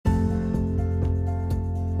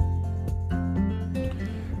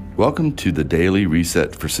Welcome to the Daily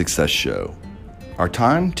Reset for Success show. Our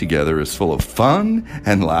time together is full of fun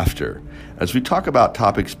and laughter as we talk about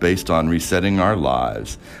topics based on resetting our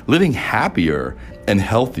lives, living happier and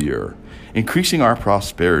healthier, increasing our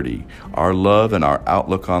prosperity, our love, and our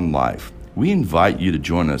outlook on life. We invite you to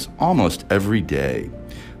join us almost every day.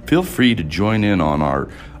 Feel free to join in on our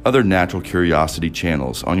other Natural Curiosity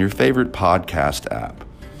channels on your favorite podcast app,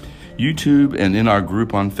 YouTube, and in our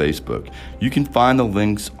group on Facebook. You can find the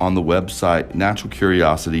links on the website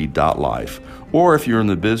naturalcuriosity.life, or if you're in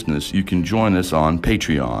the business, you can join us on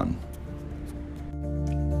Patreon.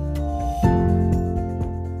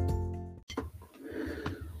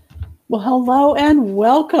 Well, hello and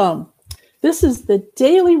welcome. This is the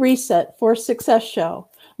Daily Reset for Success show.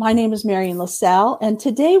 My name is Marian LaSalle, and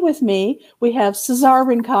today with me, we have Cesar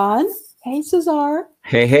Rincon. Hey, Cesar.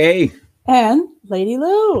 Hey, hey. And Lady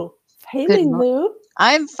Lou. Hey, Lady Lou.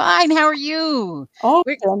 I'm fine. How are you? Oh,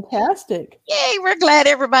 fantastic. Yay, we're glad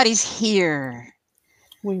everybody's here.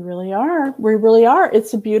 We really are. We really are.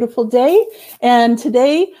 It's a beautiful day. And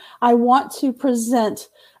today I want to present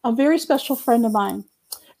a very special friend of mine.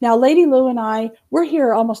 Now, Lady Lou and I, we're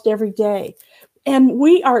here almost every day. And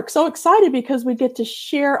we are so excited because we get to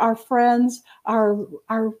share our friends, our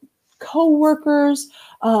co-workers,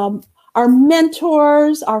 our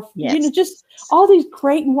mentors, just all these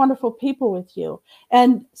great and wonderful people with you.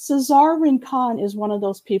 And Cesar Rincon is one of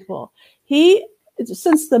those people.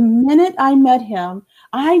 Since the minute I met him,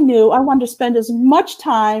 I knew I wanted to spend as much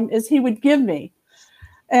time as he would give me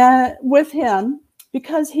with him,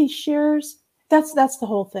 because he shares. That's the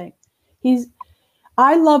whole thing.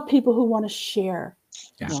 I love people who want to share,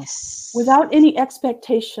 yes, without any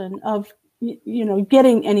expectation of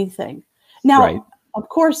getting anything. Now, right. Of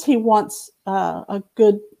course, he wants a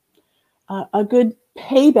good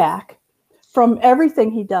payback from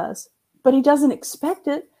everything he does, but he doesn't expect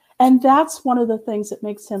it, and that's one of the things that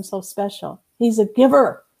makes him so special. He's a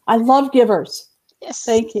giver. I love givers. Yes.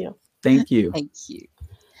 Thank you. Thank you. Thank you.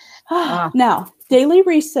 Now, Daily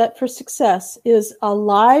Reset for Success is a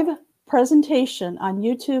live presentation on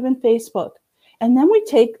YouTube and Facebook. And then we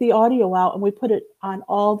take the audio out and we put it on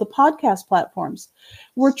all the podcast platforms.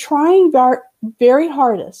 We're trying our very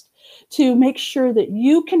hardest to make sure that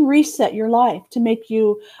you can reset your life, to make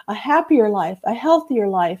you a happier life, a healthier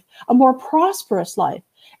life, a more prosperous life.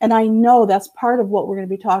 And I know that's part of what we're going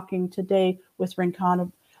to be talking today with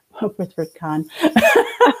Rincon. I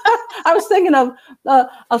was thinking of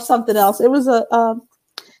something else. It was a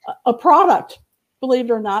product, believe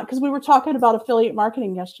it or not, because we were talking about affiliate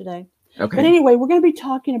marketing yesterday. Okay. But anyway, we're going to be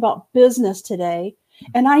talking about business today.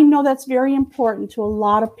 And I know that's very important to a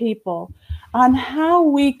lot of people, on how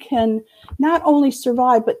we can not only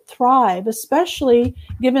survive, but thrive, especially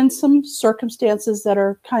given some circumstances that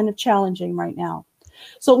are kind of challenging right now.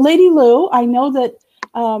 So Lady Lou, I know that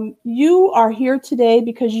you are here today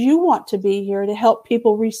because you want to be here to help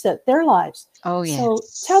people reset their lives. Oh, yes. So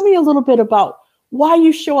tell me a little bit about why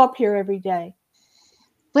you show up here every day.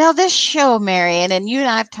 Well, this show, Marian, and you and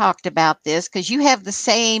I have talked about this because you have the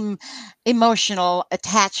same emotional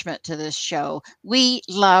attachment to this show. We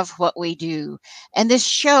love what we do. And this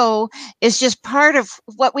show is just part of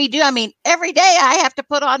what we do. I mean, every day I have to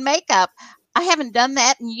put on makeup. I haven't done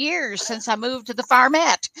that in years since I moved to the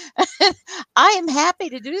farmette. I am happy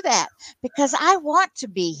to do that because I want to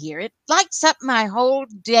be here. It lights up my whole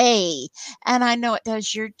day. And I know it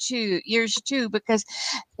does yours too, because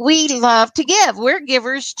we love to give. We're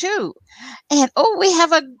givers too. And we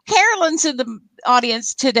have a Carolyn's in the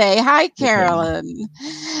audience today. Hi, Carolyn.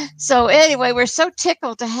 So anyway, we're so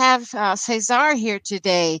tickled to have Cesar here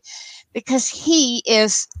today because he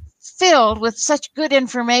is filled with such good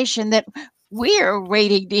information that we're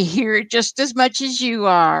waiting to hear it just as much as you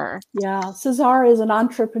are. Yeah, Cesar is an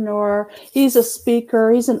entrepreneur. He's a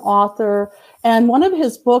speaker. He's an author. And one of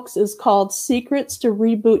his books is called Secrets to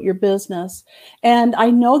Reboot Your Business. And I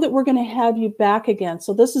know that we're going to have you back again.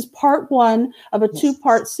 So this is part one of a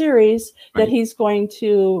two-part series that he's going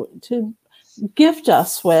to gift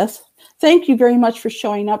us with. Thank you very much for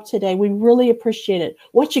showing up today. We really appreciate it.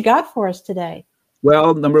 What you got for us today?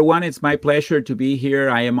 Well, number one, it's my pleasure to be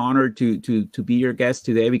here. I am honored to be your guest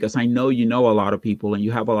today because I know you know a lot of people and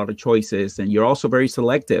you have a lot of choices, and you're also very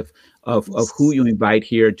selective of who you invite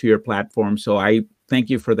here to your platform. So I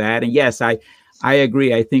thank you for that. And yes, I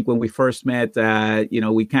agree. I think when we first met,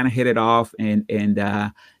 we kind of hit it off, and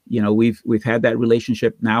we've had that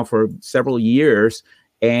relationship now for several years.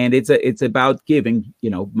 And it's about giving.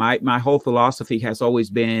 My whole philosophy has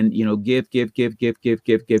always been, give.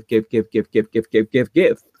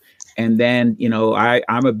 And then,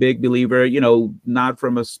 I'm a big believer, not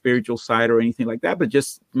from a spiritual side or anything like that, but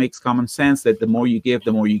just makes common sense that the more you give,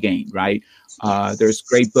 the more you gain, right? There's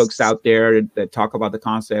great books out there that talk about the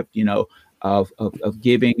concept, of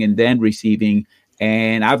giving and then receiving.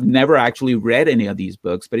 And I've never actually read any of these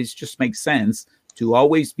books, but it just makes sense to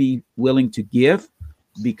always be willing to give,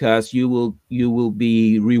 because you will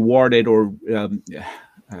be rewarded, or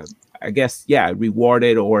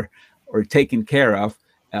rewarded or taken care of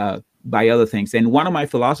by other things. And one of my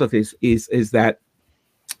philosophies is that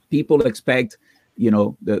people expect,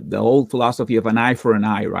 the old philosophy of an eye for an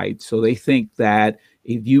eye, right? So they think that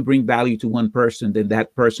if you bring value to one person, then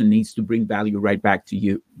that person needs to bring value right back to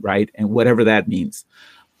you, right? And whatever that means.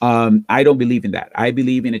 I don't believe in that. I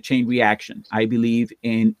believe in a chain reaction. I believe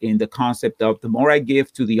in the concept of the more I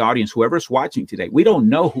give to the audience, whoever's watching today, we don't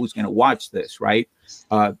know who's going to watch this, right?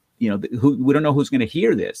 We don't know who's going to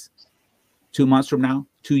hear this 2 months from now,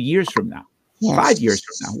 2 years from now, 5 years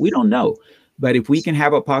from now. We don't know. But if we can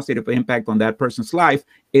have a positive impact on that person's life,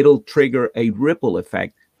 it'll trigger a ripple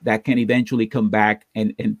effect that can eventually come back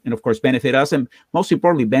and of course, benefit us, and most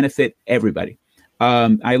importantly, benefit everybody.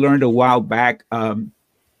 I learned a while back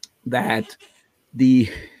that if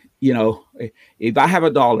I have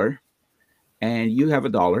 $1 and you have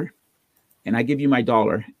 $1 and I give you my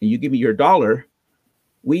 $1 and you give me your $1,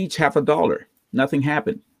 we each have $1. Nothing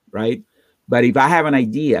happened, right? But if I have an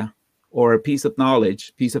idea or a piece of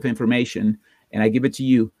knowledge, piece of information, and I give it to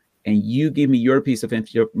you and you give me your piece of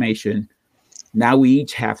information, now we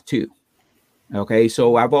each have 2. Okay.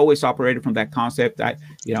 So I've always operated from that concept. I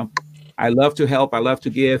love to help. I love to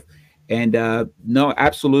give. And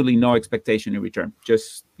absolutely no expectation in return.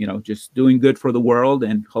 Just doing good for the world,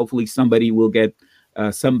 and hopefully somebody will get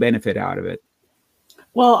some benefit out of it.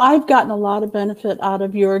 Well, I've gotten a lot of benefit out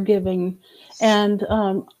of your giving. And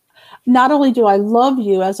not only do I love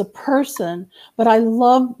you as a person, but I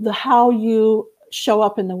love how you show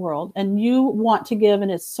up in the world, and you want to give,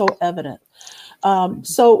 and it's so evident.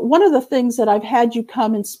 So one of the things that I've had you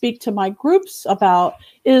come and speak to my groups about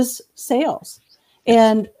is sales.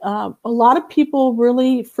 And a lot of people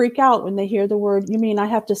really freak out when they hear the word, you mean I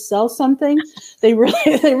have to sell something? They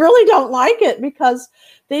really don't like it, because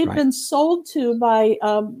they've been sold to by,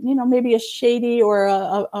 maybe a shady or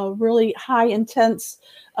a really high intense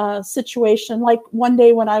situation. Like one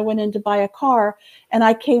day when I went in to buy a car and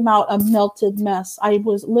I came out a melted mess. I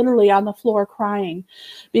was literally on the floor crying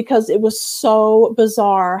because it was so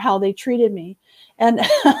bizarre how they treated me. And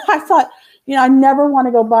I thought, I never want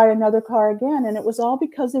to go buy another car again. And it was all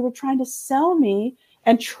because they were trying to sell me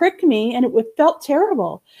and trick me, and it felt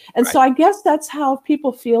terrible. And so I guess that's how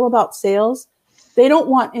people feel about sales. They don't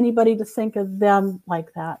want anybody to think of them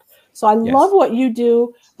like that. So I love what you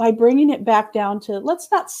do by bringing it back down to,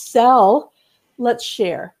 let's not sell, let's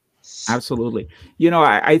share. Absolutely.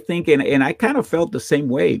 I think, and I kind of felt the same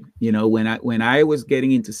way, when I was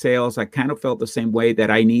getting into sales, I kind of felt the same way,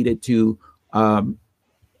 that I needed to,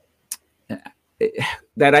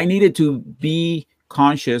 be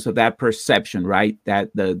conscious of that perception, right? That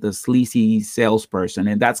the sleazy salesperson,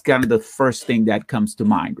 and that's kind of the first thing that comes to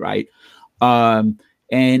mind, right?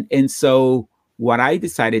 And so what I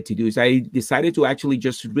decided to do is I decided to actually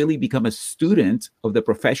just really become a student of the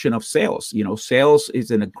profession of sales. Sales is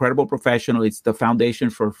an incredible profession. It's the foundation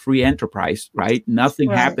for free enterprise, right? Nothing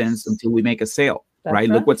happens until we make a sale, right?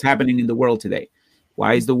 Look what's happening in the world today.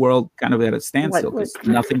 Why is the world kind of at a standstill? Because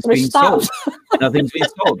nothing's being sold. Nothing's being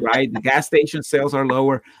sold, right? The gas station sales are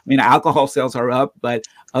lower. I mean, alcohol sales are up, but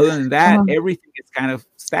other than that, everything is kind of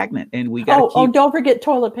stagnant. And we got to keep. Oh, don't forget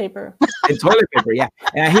toilet paper. And toilet paper, yeah.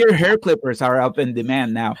 And I hear hair clippers are up in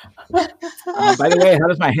demand now. By the way, how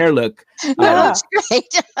does my hair look? Looks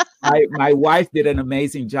great. My wife did an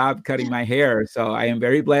amazing job cutting my hair, so I am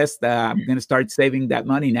very blessed. I'm going to start saving that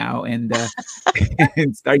money now and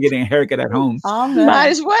start getting a haircut at home. Might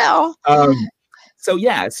as well.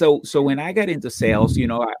 So when I got into sales,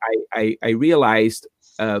 I realized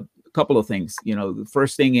a couple of things. The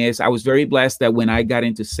first thing is I was very blessed that when I got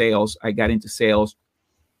into sales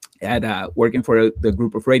at working for the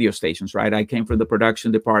group of radio stations, right? I came from the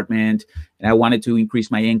production department and I wanted to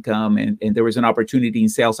increase my income, and there was an opportunity in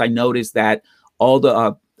sales. I noticed that all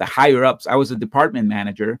the higher ups, I was a department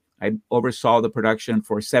manager. I oversaw the production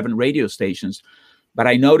for 7 radio stations, but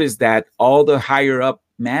I noticed that all the higher up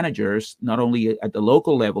managers, not only at the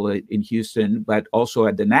local level in Houston, but also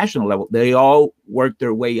at the national level, they all worked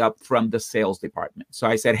their way up from the sales department. So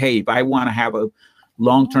I said, hey, if I want to have a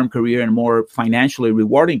long-term career and a more financially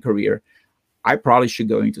rewarding career, I probably should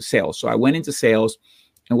go into sales. So I went into sales,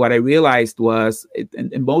 and what I realized was,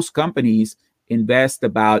 and most companies invest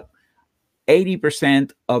about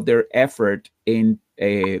 80% of their effort in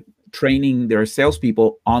training their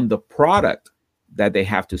salespeople on the product that they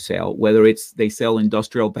have to sell, whether it's they sell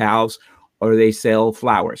industrial valves or they sell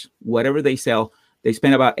flowers, whatever they sell, they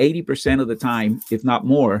spend about 80% of the time, if not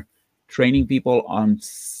more, training people on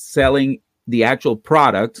selling the actual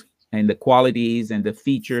product and the qualities and the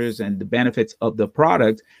features and the benefits of the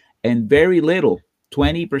product, and very little,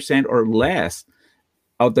 20% or less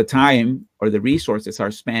of the time or the resources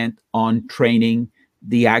are spent on training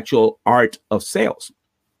the actual art of sales.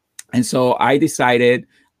 And so I decided,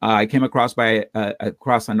 I came across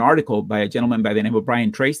an article by a gentleman by the name of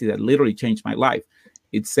Brian Tracy that literally changed my life.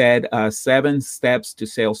 It said 7 steps to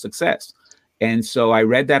sales success. And so I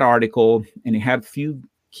read that article, and it had a few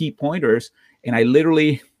key pointers, and I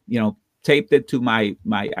literally, taped it to I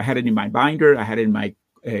had it in my binder, I had it in my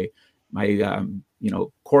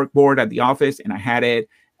cork board at the office, and I had it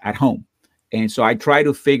at home. And so I tried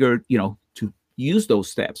to figure, to use those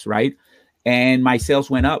steps, right? And my sales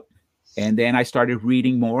went up. And then I started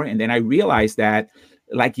reading more. And then I realized that,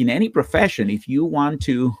 like in any profession, if you want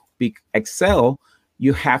to excel,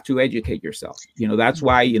 you have to educate yourself. That's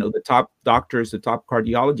why, the top doctors, the top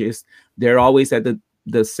cardiologists, they're always at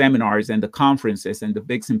the seminars and the conferences and the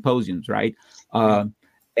big symposiums, right?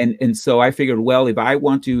 And so I figured, well, if I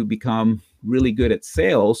want to become really good at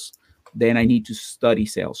sales, then I need to study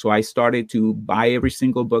sales. So I started to buy every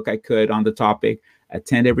single book I could on the topic,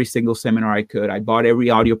 attend every single seminar I could. I bought every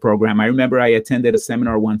audio program. I remember I attended a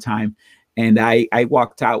seminar one time, and I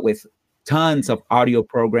walked out with tons of audio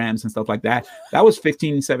programs and stuff like that. That was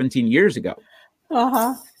 15, 17 years ago.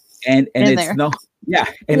 Uh-huh. And it's there. no, yeah.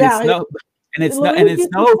 And it's no,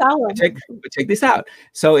 check this out.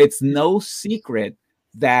 So it's no secret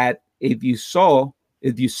that if you sow,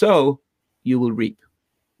 you will reap,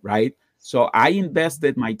 right? So I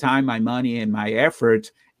invested my time, my money, and my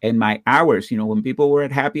effort and my hours. When people were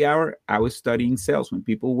at happy hour, I was studying sales. When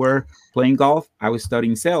people were playing golf, I was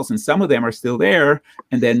studying sales. And some of them are still there.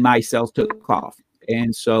 And then my sales took off.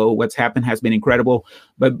 And so what's happened has been incredible.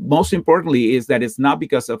 But most importantly is that it's not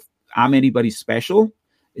because of I'm anybody special.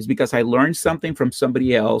 It's because I learned something from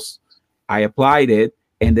somebody else. I applied it,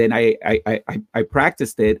 and then I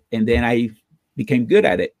practiced it, and then I became good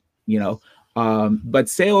at it, But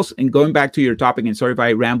sales, and going back to your topic, and sorry if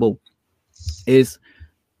I ramble, is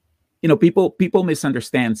people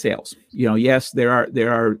misunderstand sales. Yes, there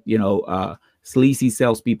are sleazy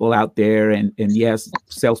salespeople out there, and yes,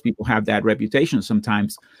 salespeople have that reputation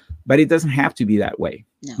sometimes, but it doesn't have to be that way.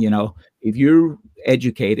 No. If you're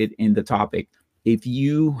educated in the topic, if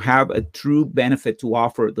you have a true benefit to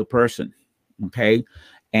offer the person, okay,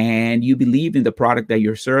 and you believe in the product that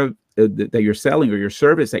you're selling or your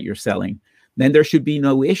service that you're selling, then there should be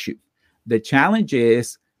no issue. The challenge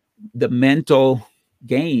is the mental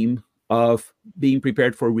game of being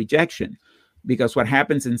prepared for rejection, because what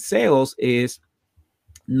happens in sales is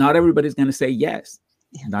not everybody's going to say yes.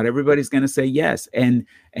 Yeah. Not everybody's going to say yes. And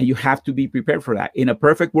you have to be prepared for that. In a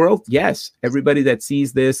perfect world, yes, everybody that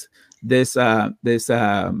sees this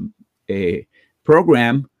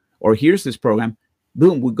program or hears this program,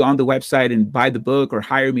 boom, would go on the website and buy the book or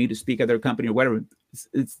hire me to speak at their company or whatever.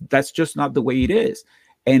 That's just not the way it is.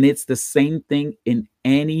 And it's the same thing in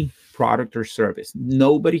any product or service.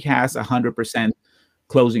 Nobody has 100%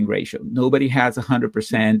 closing ratio. Nobody has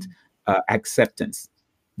 100% acceptance.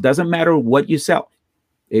 Doesn't matter what you sell.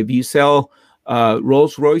 If you sell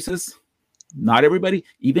Rolls Royces, not everybody,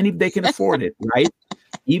 even if they can afford it, right?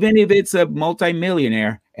 Even if it's a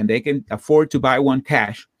multimillionaire and they can afford to buy one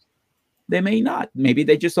cash, they may not. Maybe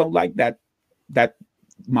they just don't like that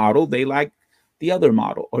model. They like the other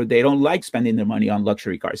model, or they don't like spending their money on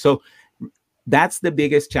luxury cars. So that's the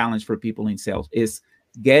biggest challenge for people in sales, is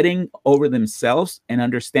getting over themselves and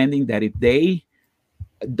understanding that if they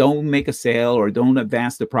don't make a sale or don't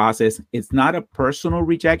advance the process, it's not a personal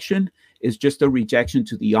rejection. It's just a rejection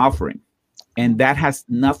to the offering. And that has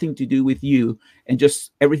nothing to do with you, and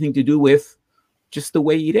just everything to do with just the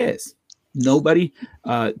way it is. Not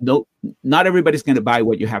everybody's going to buy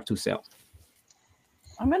what you have to sell.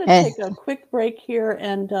 I'm going to take a quick break here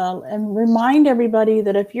and remind everybody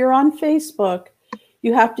that if you're on Facebook,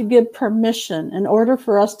 you have to give permission in order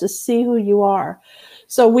for us to see who you are.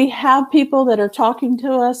 So we have people that are talking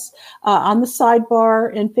to us on the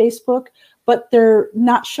sidebar in Facebook, but they're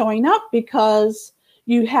not showing up because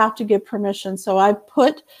you have to give permission. So I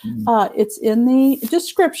put, it's in the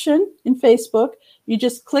description in Facebook. You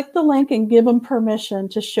just click the link and give them permission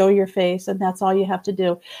to show your face, and that's all you have to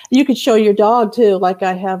do. You could show your dog too, like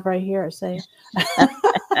I have right here. Say,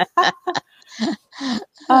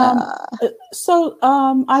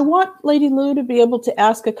 I want Lady Lou to be able to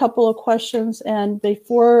ask a couple of questions, and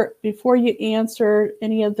before you answer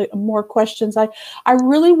any of the more questions, I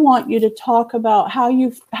really want you to talk about how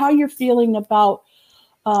you're feeling about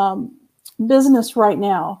business right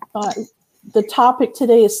now. The topic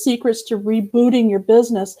today is secrets to rebooting your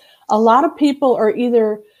business. A lot of people are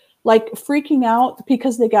either like freaking out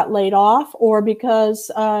because they got laid off, or because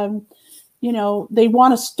they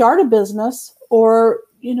want to start a business, or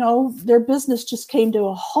their business just came to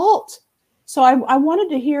a halt. So I wanted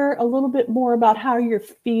to hear a little bit more about how you're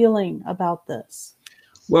feeling about this.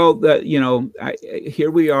 Well, here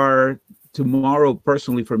we are. Tomorrow,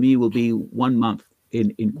 personally, for me, will be 1 month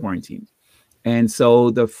in quarantine. And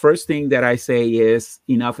so the first thing that I say is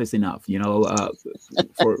enough is enough,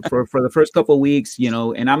 for the first couple of weeks,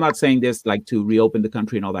 and I'm not saying this like to reopen the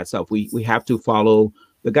country and all that stuff. We have to follow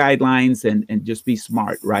the guidelines and just be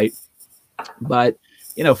smart, right? But,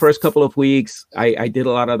 first couple of weeks, I did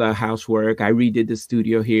a lot of the housework. I redid the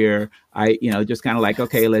studio here. I, just kind of like,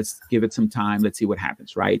 okay, let's give it some time. Let's see what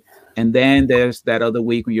happens, right? And then there's that other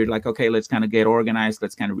week when you're like, okay, let's kind of get organized.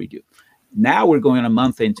 Let's kind of redo. Now we're going a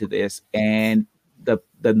month into this, and the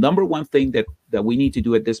number one thing that we need to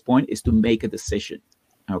do at this point is to make a decision,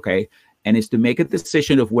 okay? And it's to make a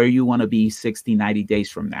decision of where you want to be 60, 90 days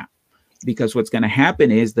from now. Because what's going to happen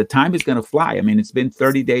is the time is going to fly. I mean, it's been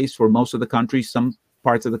 30 days for most of the country, some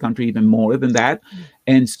parts of the country even more than that.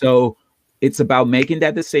 And so it's about making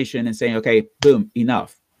that decision and saying, okay, boom,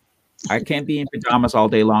 enough. I can't be in pajamas all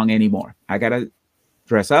day long anymore. I got to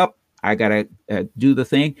dress up. I got to do the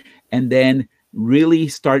thing, and then really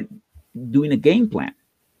start doing a game plan.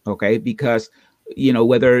 Okay. Because,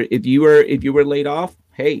 whether if you were laid off,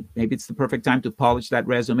 hey, maybe it's the perfect time to polish that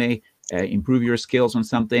resume, improve your skills on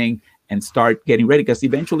something, and start getting ready, because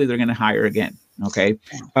eventually they're going to hire again. Okay.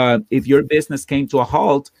 If your business came to a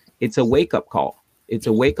halt, it's a wake up call. It's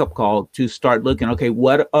a wake up call to start looking, okay,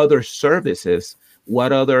 what other services,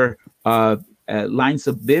 what other lines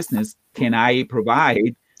of business can I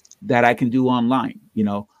provide that I can do online?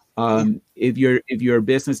 If your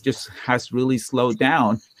business just has really slowed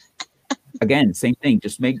down, again, same thing.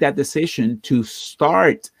 Just make that decision to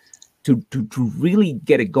start to really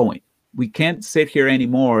get it going. We can't sit here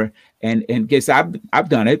anymore and guess I've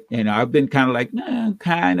done it, and I've been kind of like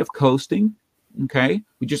kind of coasting. Okay,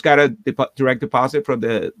 we just got a direct deposit from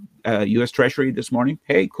the U.S. Treasury this morning.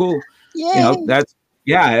 Hey, cool. Yay.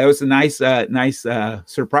 It was a nice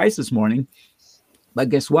surprise this morning. But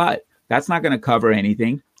guess what? That's not going to cover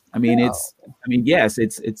anything. I mean, yes,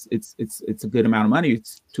 it's a good amount of money.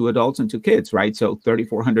 It's 2 adults and 2 kids, right? So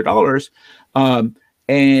 $3,400.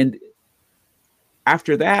 And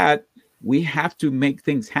after that, we have to make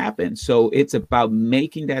things happen. So it's about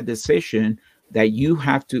making that decision that you're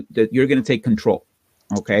going to take control.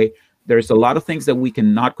 Okay. There's a lot of things that we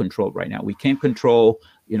cannot control right now. We can't control,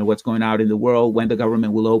 what's going on in the world, when the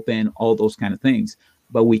government will open, all those kind of things.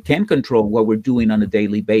 But we can control what we're doing on a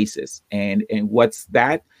daily basis. And what's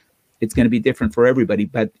that? It's going to be different for everybody,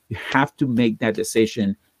 but you have to make that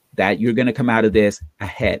decision that you're going to come out of this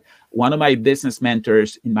ahead. One of my business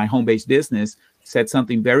mentors in my home-based business said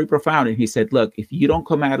something very profound. And he said, look, if you don't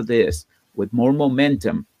come out of this with more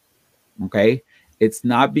momentum, okay, it's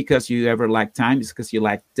not because you ever lack time, it's because you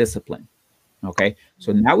lack discipline. Okay.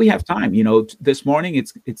 So now we have time. This morning,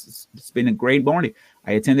 it's been a great morning.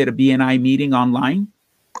 I attended a BNI meeting online.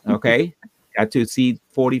 Okay. Got to see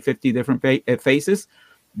 40, 50 different faces.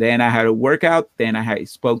 Then I had a workout. Then I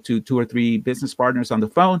spoke to 2 or 3 business partners on the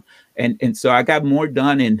phone. And so I got more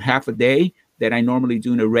done in half a day than I normally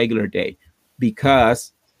do in a regular day,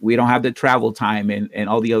 because we don't have the travel time and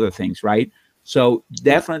all the other things, right? So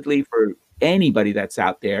definitely for anybody that's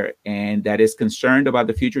out there and that is concerned about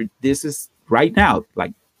the future, this is right now,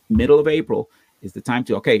 like middle of April, is the time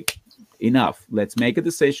to, okay, enough. Let's make a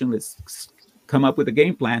decision. Let's come up with a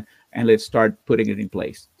game plan and let's start putting it in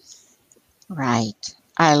place. Right.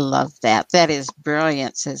 I love that. That is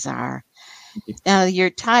brilliant, Cesar. Now, your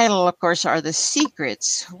title, of course, are The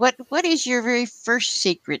Secrets. What is your very first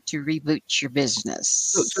secret to reboot your business?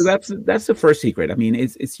 So that's the first secret. I mean,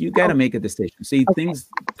 it's you got to make a decision. See, things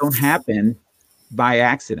don't happen by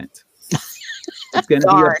accident. It's going to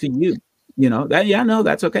be up to you.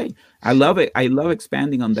 That's okay. I love it. I love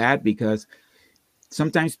expanding on that, because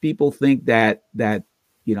sometimes people think that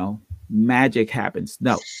magic happens.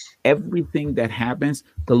 No, everything that happens,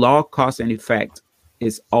 the law of cause and effect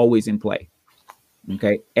is always in play.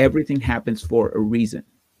 Okay. Everything happens for a reason.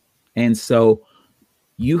 And so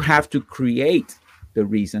you have to create the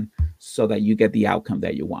reason so that you get the outcome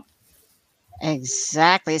that you want.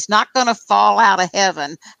 Exactly. It's not going to fall out of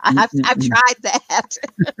heaven. I've tried that.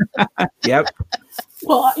 Yep.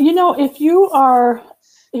 Well, if you are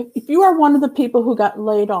one of the people who got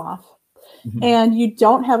laid off, mm-hmm. and you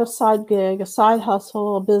don't have a side gig, a side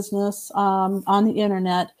hustle, a business on the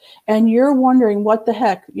internet, and you're wondering what the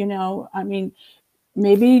heck,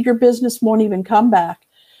 maybe your business won't even come back.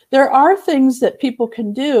 There are things that people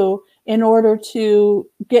can do in order to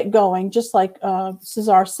get going, just like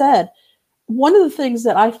Cesar said. One of the things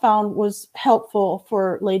that I found was helpful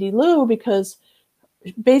for Lady Lou, because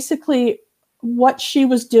basically what she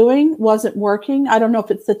was doing wasn't working. I don't know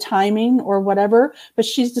if it's the timing or whatever, but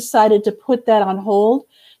she's decided to put that on hold.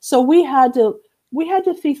 So we had to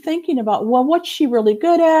be thinking about, well, what's she really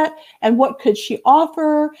good at, and what could she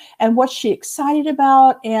offer, and what's she excited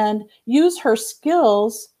about, and use her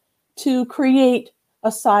skills to create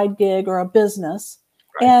a side gig or a business.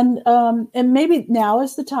 Right. And maybe now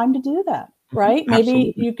is the time to do that, right?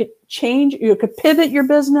 Maybe you could pivot your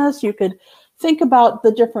business. You could think about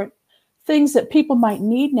the different things that people might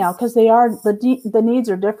need now, because the needs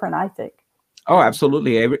are different, I think. Oh,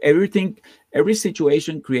 absolutely. Every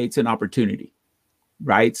situation creates an opportunity,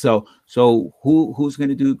 right? So who's going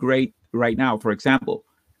to do great right now? For example,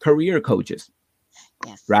 career coaches,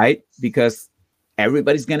 yes. Right? Because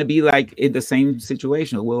everybody's going to be like in the same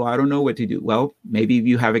situation. Well, I don't know what to do. Well, maybe if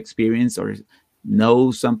you have experience or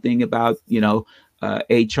know something about,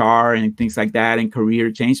 HR and things like that and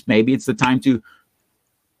career change, maybe it's the time to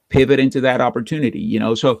pivot into that opportunity,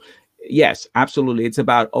 So yes, absolutely. It's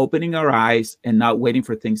about opening our eyes and not waiting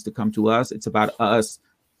for things to come to us. It's about us,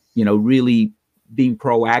 really being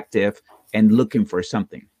proactive and looking for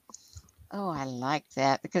something. Oh, I like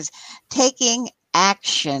that, because taking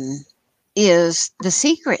action is the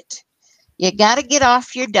secret. You got to get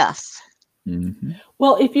off your duff. Mm-hmm.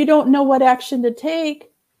 Well, if you don't know what action to take,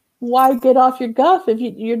 why get off your guff if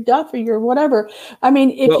you're duff or you're whatever?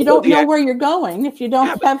 If you don't know where you're going, if you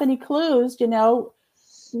don't have any clues,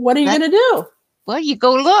 what are you going to do? Well, you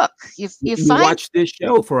go look. You watch this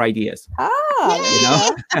show for ideas. Thank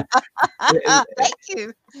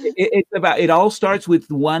you. It all starts with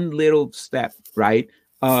one little step, right?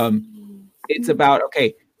 It's about,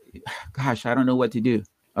 okay, gosh, I don't know what to do.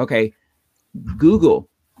 Okay, Google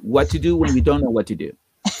what to do when you don't know what to do.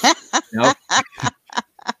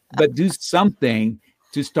 But do something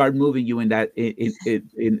to start moving you in that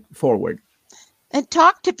in forward. And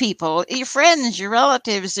talk to people, your friends, your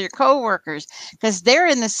relatives, your coworkers, because they're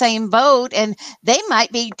in the same boat and they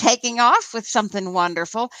might be taking off with something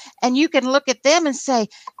wonderful. And you can look at them and say,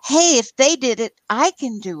 hey, if they did it, I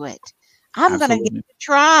can do it. I'm going to give it a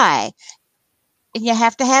try. And you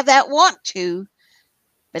have to have that want to.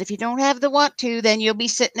 But if you don't have the want to, then you'll be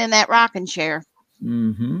sitting in that rocking chair.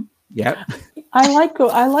 Mm-hmm. Yep. I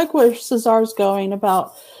like where Cesar's going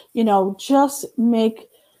about, just make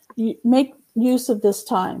use of this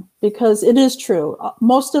time, because it is true.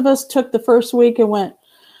 Most of us took the first week and went,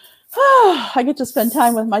 I get to spend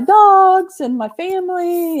time with my dogs and my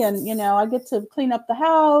family, and I get to clean up the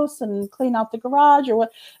house and clean out the garage or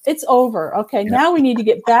what. It's over. Okay, now we need to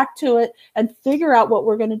get back to it and figure out what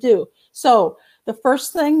we're going to do. So the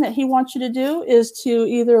first thing that he wants you to do is to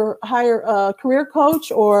either hire a career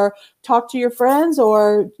coach or talk to your friends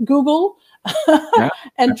or Google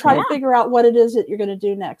and try to figure out what it is that you're going to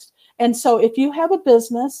do next. And so if you have a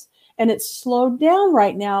business and it's slowed down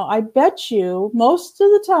right now, I bet you most of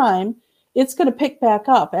the time it's going to pick back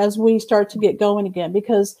up as we start to get going again.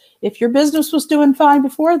 Because if your business was doing fine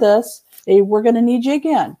before this, we're going to need you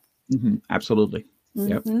again. Mm-hmm. Absolutely.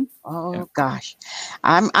 Yep. Mm-hmm. Oh gosh,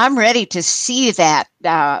 I'm ready to see that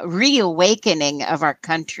reawakening of our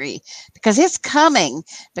country, because it's coming,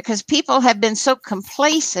 because people have been so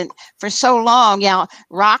complacent for so long,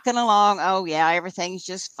 rocking along. Oh yeah, everything's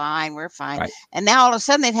just fine. We're fine. Right. And now all of a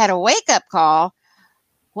sudden they've had a wake up call.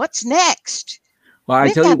 What's next? Well,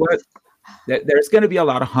 I tell you what, there's going to be a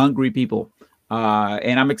lot of hungry people.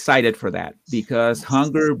 And I'm excited for that, because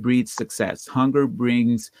hunger breeds success. Hunger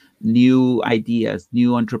brings new ideas,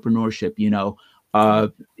 new entrepreneurship,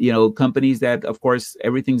 companies that, of course,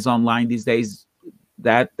 everything's online these days,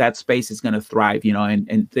 that space is going to thrive,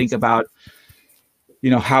 and think about,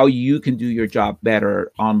 how you can do your job better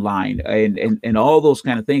online, and all those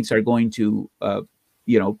kind of things are going to,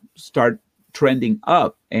 start trending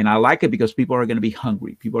up. And I like it because people are going to be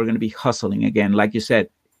hungry. People are going to be hustling again. Like you said,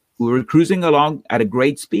 we were cruising along at a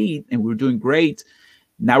great speed and we were doing great.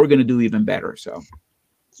 Now we're going to do even better. So,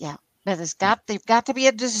 yeah, But they've got to be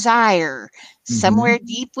a desire somewhere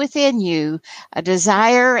deep within you, a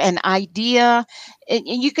desire, an idea. And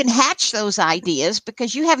you can hatch those ideas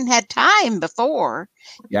because you haven't had time before.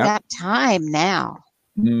 Yeah. You got time now.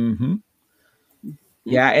 Mm-hmm.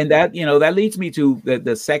 Yeah, and that that leads me to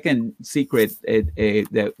the second secret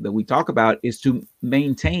that we talk about is to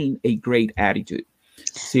maintain a great attitude.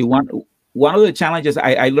 See, one of the challenges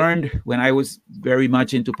I learned when I was very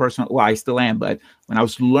much into personal, well, I still am, but when I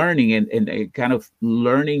was learning and kind of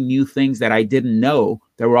learning new things that I didn't know,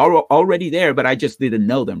 that were already there, but I just didn't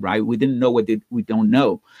know them, right? We didn't know we don't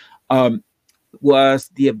know, was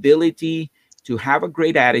the ability to have a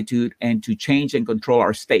great attitude and to change and control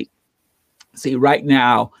our state. See, right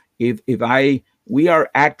now, we are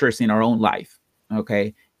actors in our own life,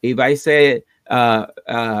 okay? If I say,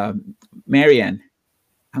 Marianne,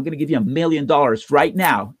 I'm going to give you $1 million right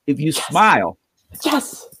now if you smile.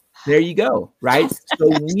 Yes. There you go, right? Yes. So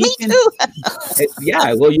we can,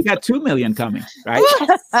 yeah, well, you got 2 million coming, right?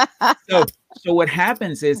 So what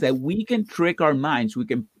happens is that we can trick our minds.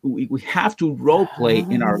 We have to role play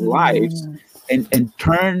in our lives and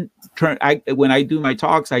turn. When I do my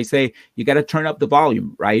talks, I say, you got to turn up the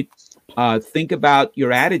volume, right? Think about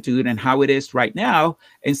your attitude and how it is right now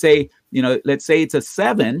and say, let's say it's a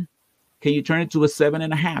 7. Can you turn it to a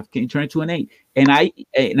 7.5? Can you turn it to an 8? And I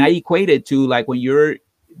equate it to like when you're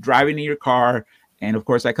driving in your car. And of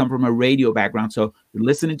course, I come from a radio background. So you're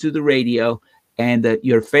listening to the radio and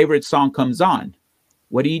your favorite song comes on.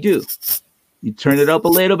 What do? You turn it up a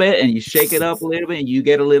little bit and you shake it up a little bit and you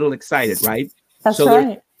get a little excited, right? That's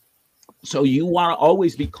right. So you want to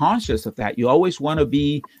always be conscious of that. You always want to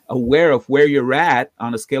be aware of where you're at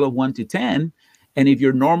on a scale of 1 to 10. And if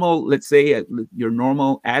your normal, let's say your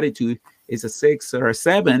normal attitude is a 6 or a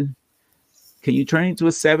 7, can you turn it into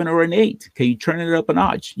a 7 or an 8? Can you turn it up a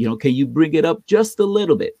notch? Can you bring it up just a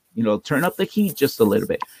little bit? Turn up the heat just a little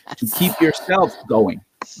bit to keep yourself going.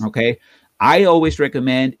 Okay. I always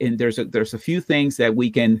recommend, and there's a few things that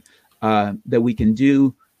we can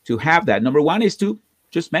do to have that. Number one is to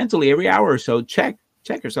just mentally every hour or so check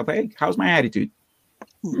yourself. Hey, how's my attitude?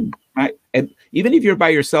 Right. And even if you're by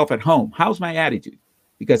yourself at home, how's my attitude?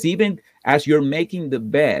 Because even as you're making the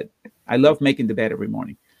bed, I love making the bed every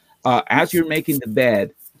morning. As you're making the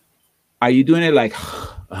bed, are you doing it like,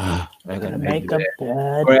 I gotta make the bed?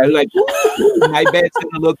 Or like, my bed's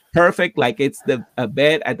gonna look perfect, like it's a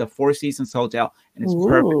bed at the Four Seasons Hotel, and it's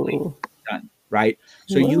perfectly done, right?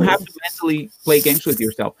 So you have to mentally play games with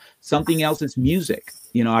yourself. Something else is music.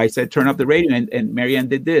 I said turn up the radio, and Marianne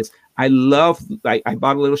did this. I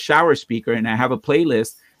bought a little shower speaker, and I have a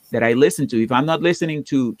playlist that I listen to. If I'm not listening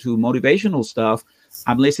to motivational stuff,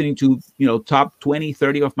 I'm listening to, top 20,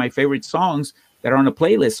 30 of my favorite songs that are on a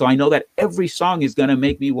playlist. So I know that every song is going to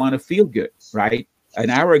make me want to feel good, right? An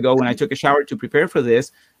hour ago when I took a shower to prepare for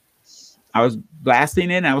this, I was blasting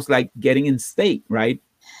it and I was like getting in state, right?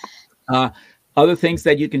 Other things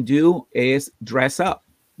that you can do is dress up,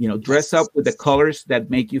 dress up with the colors that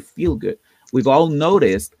make you feel good. We've all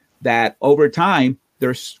noticed that over time,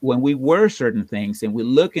 when we wear certain things and we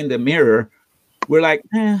look in the mirror, we're like,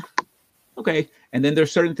 okay. And then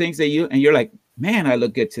there's certain things that you're like, man, I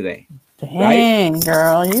look good today. Dang, right?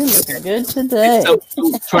 Girl, you look good today. So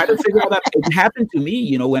try to figure out that. It happened to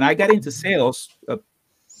me, when I got into sales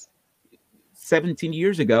 17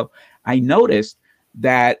 years ago, I noticed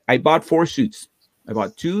that I bought 4 suits. I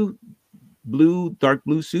bought 2 dark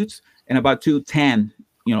blue suits and about 2 tan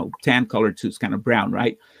colored suits, kind of brown,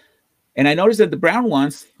 right? And I noticed that the brown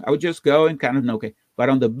ones, I would just go and kind of okay. But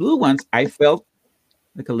on the blue ones, I felt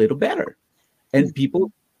like a little better. And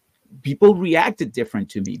people reacted different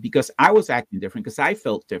to me because I was acting different, because I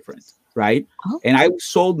felt different, right? Oh. And I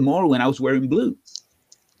sold more when I was wearing blue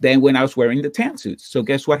than when I was wearing the tan suits. So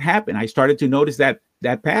guess what happened? I started to notice that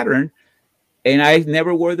pattern, and I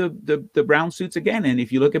never wore the brown suits again. And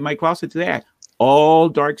if you look at my closet today, all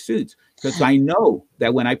dark suits, because I know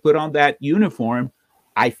that when I put on that uniform,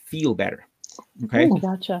 I feel better. Okay. Oh,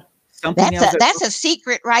 gotcha. That's a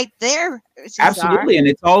secret right there. Cesar. Absolutely. And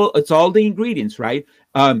it's all the ingredients, right?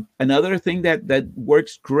 Another thing that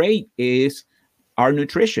works great is our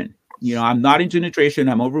nutrition. I'm not into nutrition.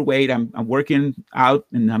 I'm overweight. I'm working out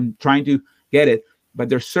and I'm trying to get it. But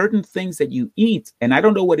there's certain things that you eat, and I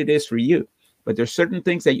don't know what it is for you, but there's certain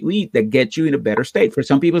things that you eat that get you in a better state. For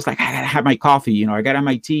some people, it's like, I gotta have my coffee, I gotta have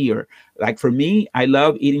my tea, or like for me, I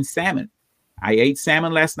love eating salmon. I ate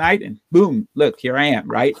salmon last night and boom, look, here I am,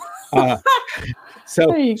 right?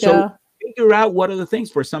 So figure out what are the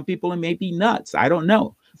things. For some people, it may be nuts. I don't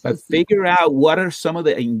know. But figure out what are some of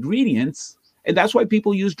the ingredients. And that's why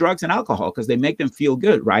people use drugs and alcohol, because they make them feel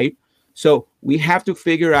good, right? So we have to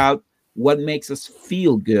figure out what makes us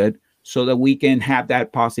feel good, so that we can have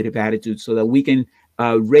that positive attitude, so that we can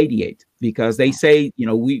radiate. Because they say,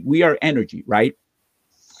 we are energy, right?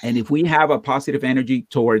 And if we have a positive energy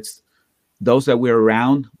towards those that we're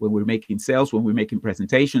around, when we're making sales, when we're making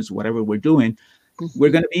presentations, whatever we're doing, we're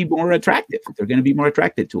going to be more attractive. They're going to be more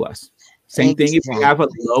attracted to us. Same thing if you have a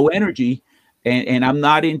low energy, and I'm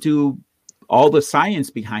not into all the science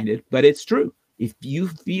behind it, but it's true. If you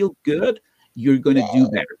feel good, you're going to do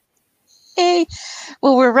better. Hey,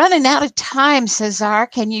 well, we're running out of time, Cesar.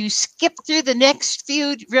 Can you skip through the next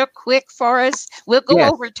few real quick for us? We'll go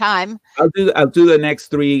over time. I'll do the next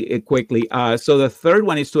three quickly. So the third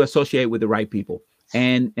one is to associate with the right people,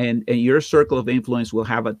 and your circle of influence will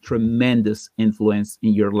have a tremendous influence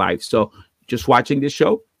in your life. So just watching this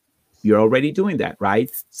show, you're already doing that, right?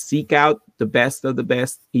 Seek out the best of the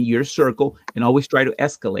best in your circle, and always try to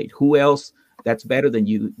escalate. Who else that's better than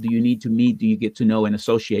you do you need to meet? Do you get to know and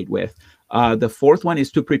associate with? The fourth one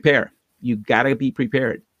is to prepare. You got to be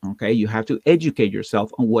prepared. Okay. You have to educate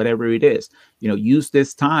yourself on whatever it is. Use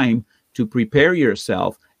this time to prepare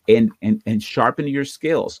yourself and sharpen your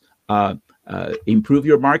skills. Improve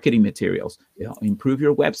your marketing materials. Improve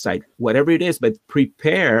your website, whatever it is. But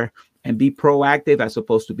prepare and be proactive as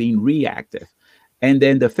opposed to being reactive. And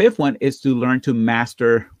then the fifth one is to learn to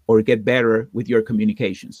master or get better with your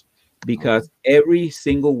communications, because every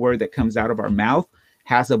single word that comes out of our mouth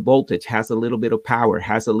has a voltage, has a little bit of power,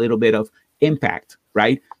 has a little bit of impact,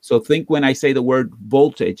 right? So think when I say the word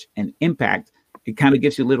voltage and impact, it kind of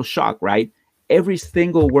gives you a little shock, right? Every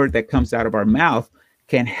single word that comes out of our mouth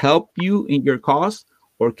can help you in your cause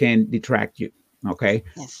or can detract you, okay?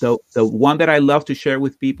 Yes. So the one that I love to share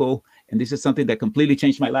with people, and this is something that completely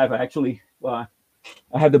changed my life. I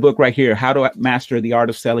have the book right here, How to Master the Art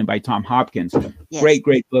of Selling by Tom Hopkins. Yes.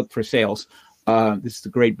 Great book for sales. This is a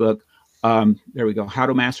great book. There we go. How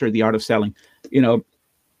to Master the Art of Selling.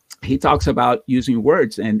 He talks about using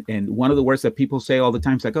words, and one of the words that people say all the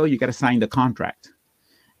time is like, oh, you got to sign the contract.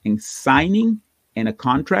 And signing in a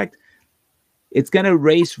contract, it's going to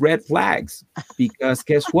raise red flags, because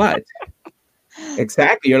guess what?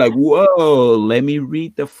 Exactly. You're like, whoa, let me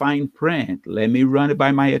read the fine print. Let me run it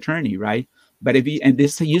by my attorney, right? But and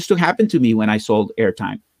this used to happen to me when I sold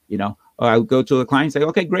airtime, I would go to a client and say,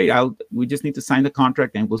 okay, great. We just need to sign the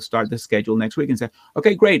contract and we'll start the schedule next week, and say,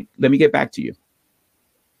 okay, great. Let me get back to you.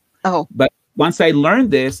 Oh, but once I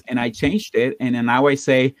learned this and I changed it, and then now I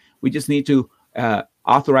say, we just need to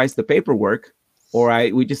authorize the paperwork, or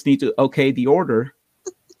we just need to okay the order.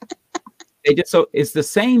 So it's the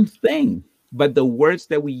same thing, but the words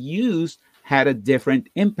that we used had a different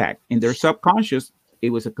impact in their subconscious. It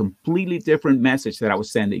was a completely different message that I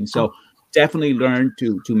was sending. So definitely learn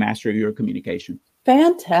to master your communication.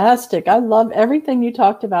 Fantastic. I love everything you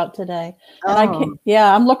talked about today. And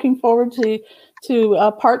I'm looking forward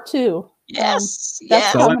to part 2. Yes.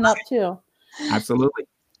 That's coming up too. Absolutely.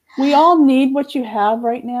 We all need what you have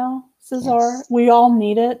right now, Cesar. Yes. We all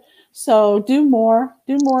need it. So do more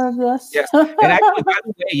of this. Yes. And actually, by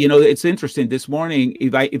the way, it's interesting. This morning,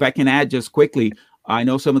 if I can add just quickly, I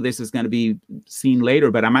know some of this is going to be seen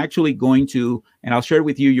later, but I'm actually going to, and I'll share it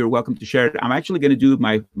with you. You're welcome to share it. I'm actually going to do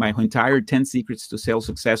my entire 10 Secrets to Sales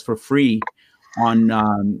Success for free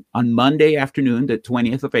on Monday afternoon, the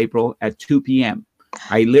 20th of April at 2 p.m.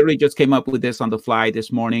 I literally just came up with this on the fly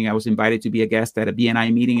this morning. I was invited to be a guest at a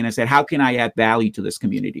BNI meeting, and I said, how can I add value to this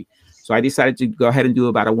community? So I decided to go ahead and do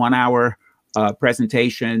about a 1-hour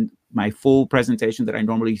presentation, my full presentation that I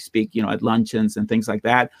normally speak, at luncheons and things like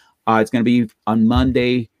that. It's going to be on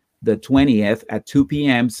Monday, the 20th at 2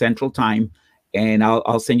 p.m. Central Time. And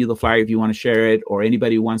I'll send you the flyer if you want to share it, or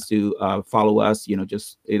anybody who wants to follow us,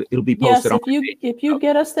 it'll be posted. Yes, if you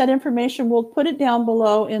get us that information, we'll put it down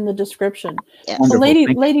below in the description. Yes. So Lady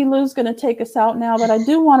Lou's going to take us out now, but I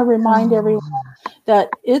do want to remind everyone that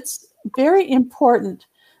it's very important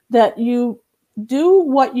that you do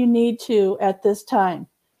what you need to at this time.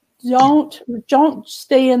 Don't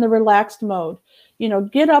stay in the relaxed mode.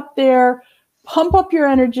 Get up there, pump up your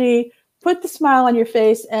energy, put the smile on your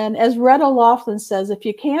face. And as Retta Laughlin says, if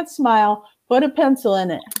you can't smile, put a pencil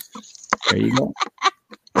in it. There you go.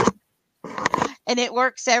 And it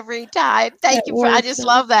works every time. Thank you. I just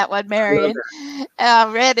love that one, Marion.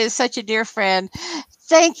 Red is such a dear friend.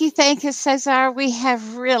 Thank you, Cesar. We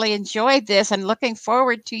have really enjoyed this and looking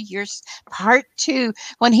forward to your part 2.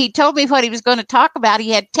 When he told me what he was going to talk about,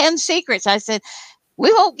 he had 10 secrets. I said,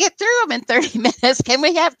 we won't get through them in 30 minutes. Can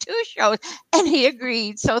we have 2 shows? And he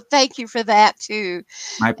agreed. So thank you for that too.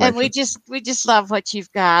 My pleasure. And we just love what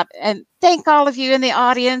you've got. And thank all of you in the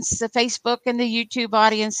audience, the Facebook and the YouTube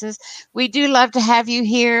audiences. We do love to have you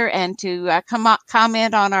here and to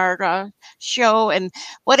comment on our show and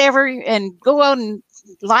whatever, and go on and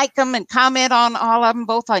like them and comment on all of them,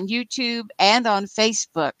 both on YouTube and on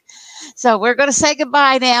Facebook. So we're going to say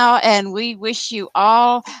goodbye now, and we wish you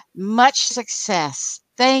all much success.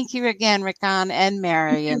 Thank you again, Rickon and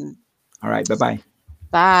Marion. All right. Bye-bye.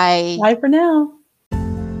 Bye. Bye for now.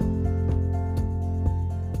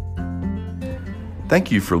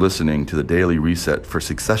 Thank you for listening to the Daily Reset for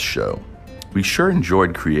Success show. We sure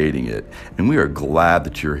enjoyed creating it, and we are glad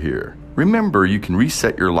that you're here. Remember, you can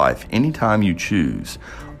reset your life anytime you choose.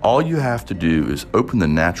 All you have to do is open the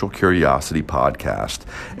Natural Curiosity podcast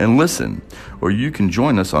and listen, or you can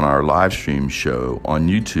join us on our live stream show on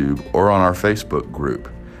YouTube or on our Facebook group.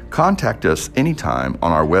 Contact us anytime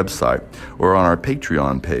on our website or on our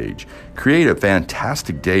Patreon page. Create a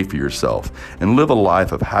fantastic day for yourself and live a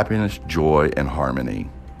life of happiness, joy, and harmony.